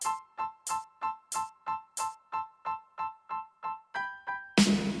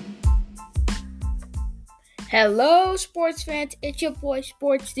Hello, sports fans. It's your boy,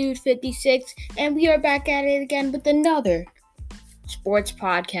 Sports Dude 56, and we are back at it again with another sports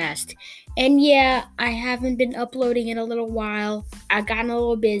podcast. And yeah, I haven't been uploading in a little while. I've gotten a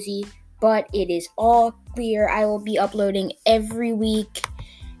little busy, but it is all clear. I will be uploading every week.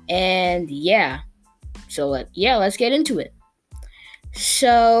 And let's get into it.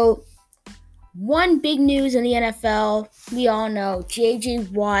 So, one big news in the NFL, we all know J.J.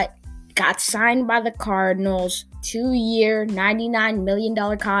 Watt got signed by the Cardinals, 2-year, $99 million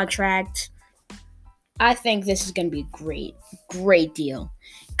contract. I think this is going to be a great deal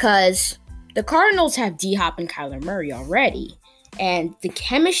because the Cardinals have D-Hop and Kyler Murray already, and the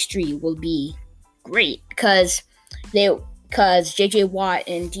chemistry will be great because J.J. Watt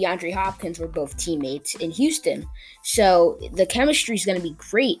and DeAndre Hopkins were both teammates in Houston. So the chemistry is going to be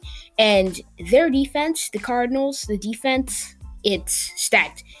great. And their defense, the Cardinals, it's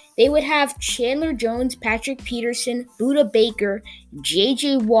stacked. They would have Chandler Jones, Patrick Peterson, Budda Baker,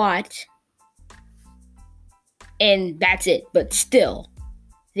 J.J. Watt, and that's it. But still,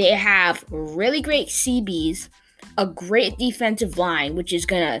 they have really great CBs, a great defensive line, which is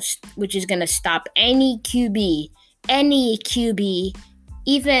gonna stop any QB,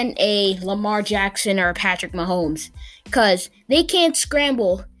 even a Lamar Jackson or a Patrick Mahomes, because they can't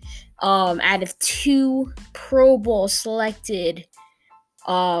scramble out of two Pro Bowl selected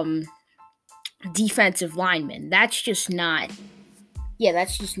defensive linemen. That's just not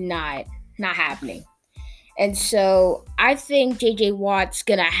happening. And so I think J.J. Watt's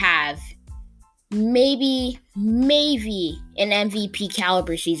gonna have maybe an MVP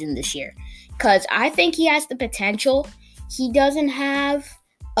caliber season this year, because I think he has the potential. He doesn't have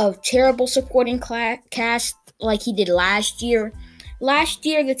a terrible supporting cast like he did last year. Last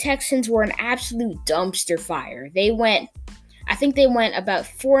year, the Texans were an absolute dumpster fire. They went about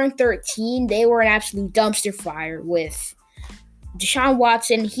 4-13. They were an absolute dumpster fire with Deshaun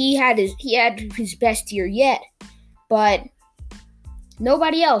Watson. He had his best year yet, but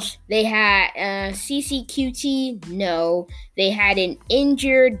nobody else. They had CCQT. No, they had an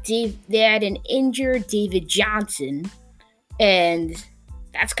injured David Johnson, and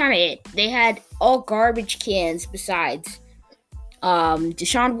that's kind of it. They had all garbage cans besides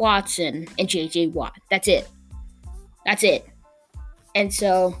Deshaun Watson and J.J. Watt. That's it. And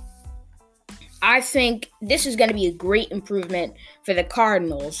so I think this is going to be a great improvement for the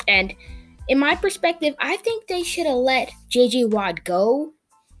Cardinals. And in my perspective, I think they should have let J.J. Watt go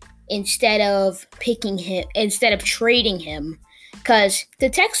instead of trading him, because the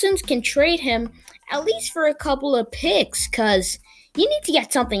Texans can trade him at least for a couple of picks, because you need to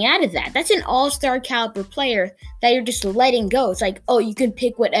get something out of that. That's an all-star caliber player that you're just letting go. It's like, oh, you can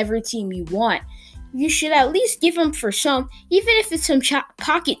pick whatever team you want. You should at least give him for some, even if it's some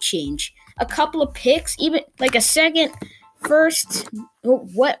pocket change, a couple of picks, even like a second, first,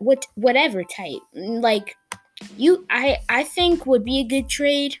 whatever type. Like I think would be a good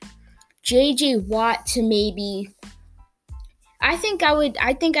trade. J.J. Watt to maybe. I think I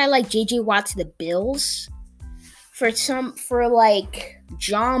like J.J. Watt to the Bills for like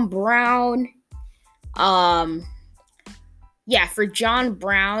John Brown. For John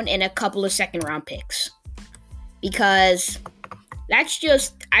Brown and a couple of second round picks, because I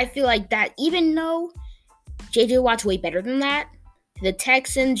feel like that, even though J.J. Watt's way better than that, the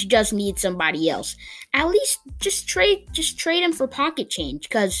Texans just need somebody else. At least just trade him for pocket change,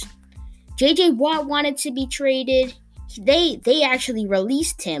 because J.J. Watt wanted to be traded. They actually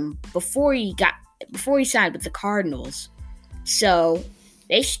released him before he signed with the Cardinals. So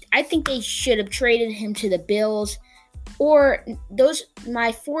I think they should have traded him to the Bills. Or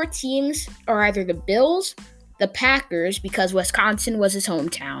my four teams are either the Bills, the Packers, because Wisconsin was his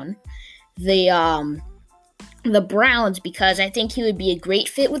hometown, the Browns, because I think he would be a great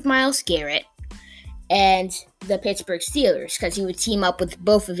fit with Myles Garrett, and the Pittsburgh Steelers, because he would team up with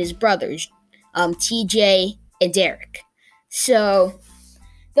both of his brothers, TJ and Derek. So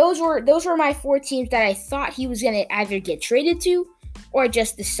those were my four teams that I thought he was going to either get traded to or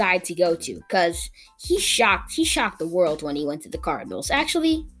just decide to go to, because he shocked the world when he went to the Cardinals.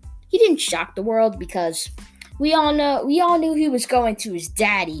 Actually, he didn't shock the world, because we all knew he was going to his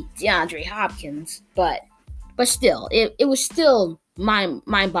daddy, DeAndre Hopkins, but still, it was still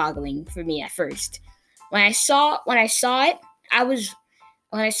mind-boggling for me at first. When I saw it,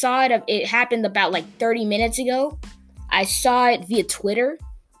 it happened about like 30 minutes ago. I saw it via Twitter,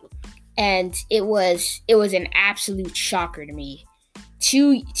 and it was an absolute shocker to me.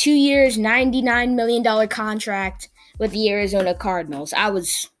 2 years, $99 million contract with the Arizona Cardinals. I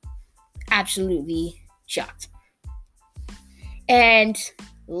was absolutely shocked. And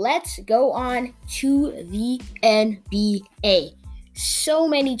let's go on to the NBA. So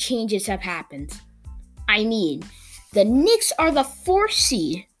many changes have happened. I mean, the Knicks are the 4th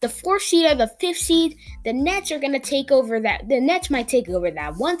seed. The 4th seed are the 5th seed. The Nets are going to take over that. The Nets might take over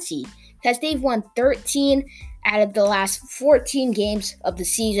that 1 seed because they've won 13 out of the last 14 games of the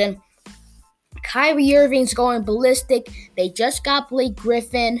season. Kyrie Irving's going ballistic. They just got Blake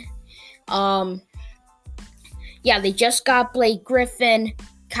Griffin. They just got Blake Griffin.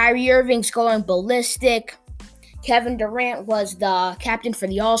 Kyrie Irving's going ballistic. Kevin Durant was the captain for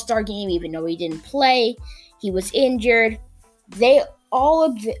the All-Star game, even though he didn't play. He was injured.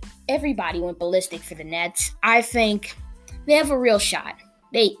 Everybody went ballistic for the Nets. I think they have a real shot.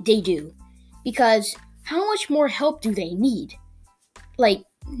 They do. Because how much more help do they need? Like,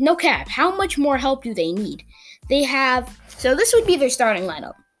 no cap. How much more help do they need? So this would be their starting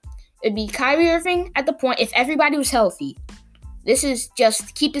lineup. It'd be Kyrie Irving at the point if everybody was healthy.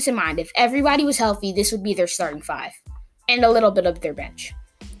 Keep this in mind. If everybody was healthy, this would be their starting 5. And a little bit of their bench.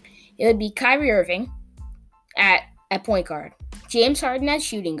 It would be Kyrie Irving at point guard. James Harden at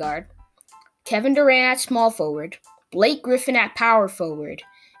shooting guard. Kevin Durant at small forward. Blake Griffin at power forward.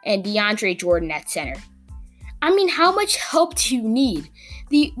 And DeAndre Jordan at center. I mean, how much help do you need?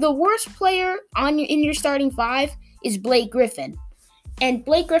 The worst player in your starting 5 is Blake Griffin. And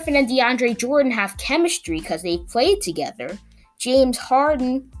Blake Griffin and DeAndre Jordan have chemistry because they played together. James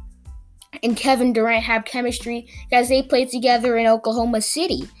Harden and Kevin Durant have chemistry because they played together in Oklahoma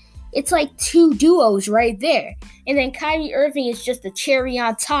City. It's like 2 duos right there. And then Kyrie Irving is just the cherry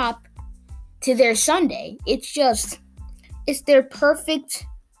on top to their sundae. It's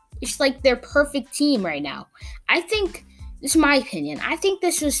like their perfect team right now. I think, this is my opinion, I think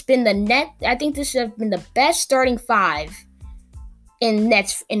this has been the best starting 5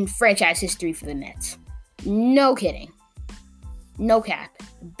 in franchise history for the Nets. No kidding. No cap.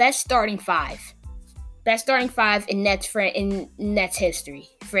 Best starting 5. Best starting 5 in Nets history,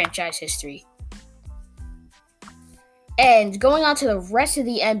 franchise history. And going on to the rest of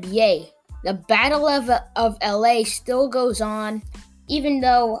the NBA, the Battle of LA still goes on, even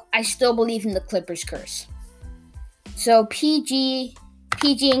though I still believe in the Clippers curse. So PG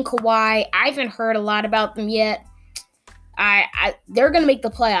and Kawhi, I haven't heard a lot about them yet. They're going to make the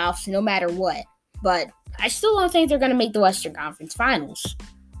playoffs no matter what. But I still don't think they're going to make the Western Conference Finals.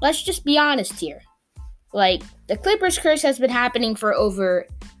 Let's just be honest here. Like, the Clippers curse has been happening for over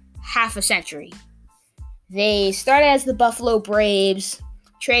half a century. They started as the Buffalo Braves,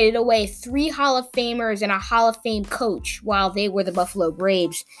 traded away 3 Hall of Famers and a Hall of Fame coach while they were the Buffalo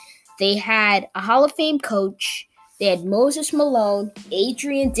Braves. They had a Hall of Fame coach. They had Moses Malone,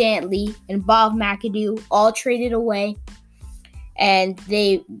 Adrian Dantley, and Bob McAdoo all traded away. And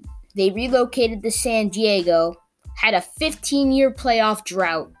they relocated to San Diego, had a 15-year playoff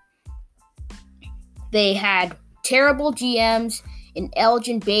drought. They had terrible GMs in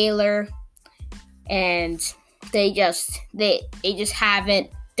Elgin Baylor, and they just haven't,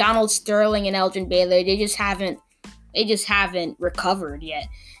 Donald Sterling and Elgin Baylor, they just haven't recovered yet.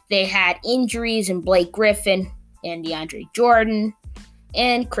 They had injuries in Blake Griffin and DeAndre Jordan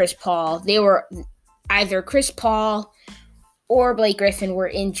and Chris Paul. They were either Chris Paul or Blake Griffin were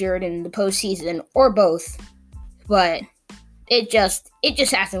injured in the postseason, or both. But it just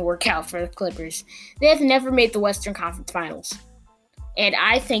hasn't worked out for the Clippers. They have never made the Western Conference Finals. And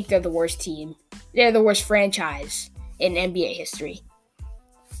I think they're the worst team. They're the worst franchise in NBA history.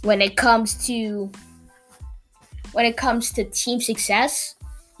 When it comes to team success,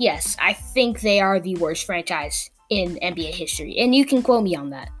 yes, I think they are the worst franchise in NBA history. And you can quote me on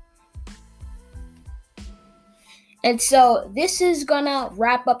that. And so this is gonna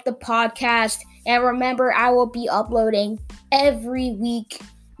wrap up the podcast. And remember, I will be uploading every week,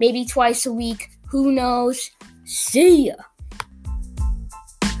 maybe twice a week. Who knows? See ya.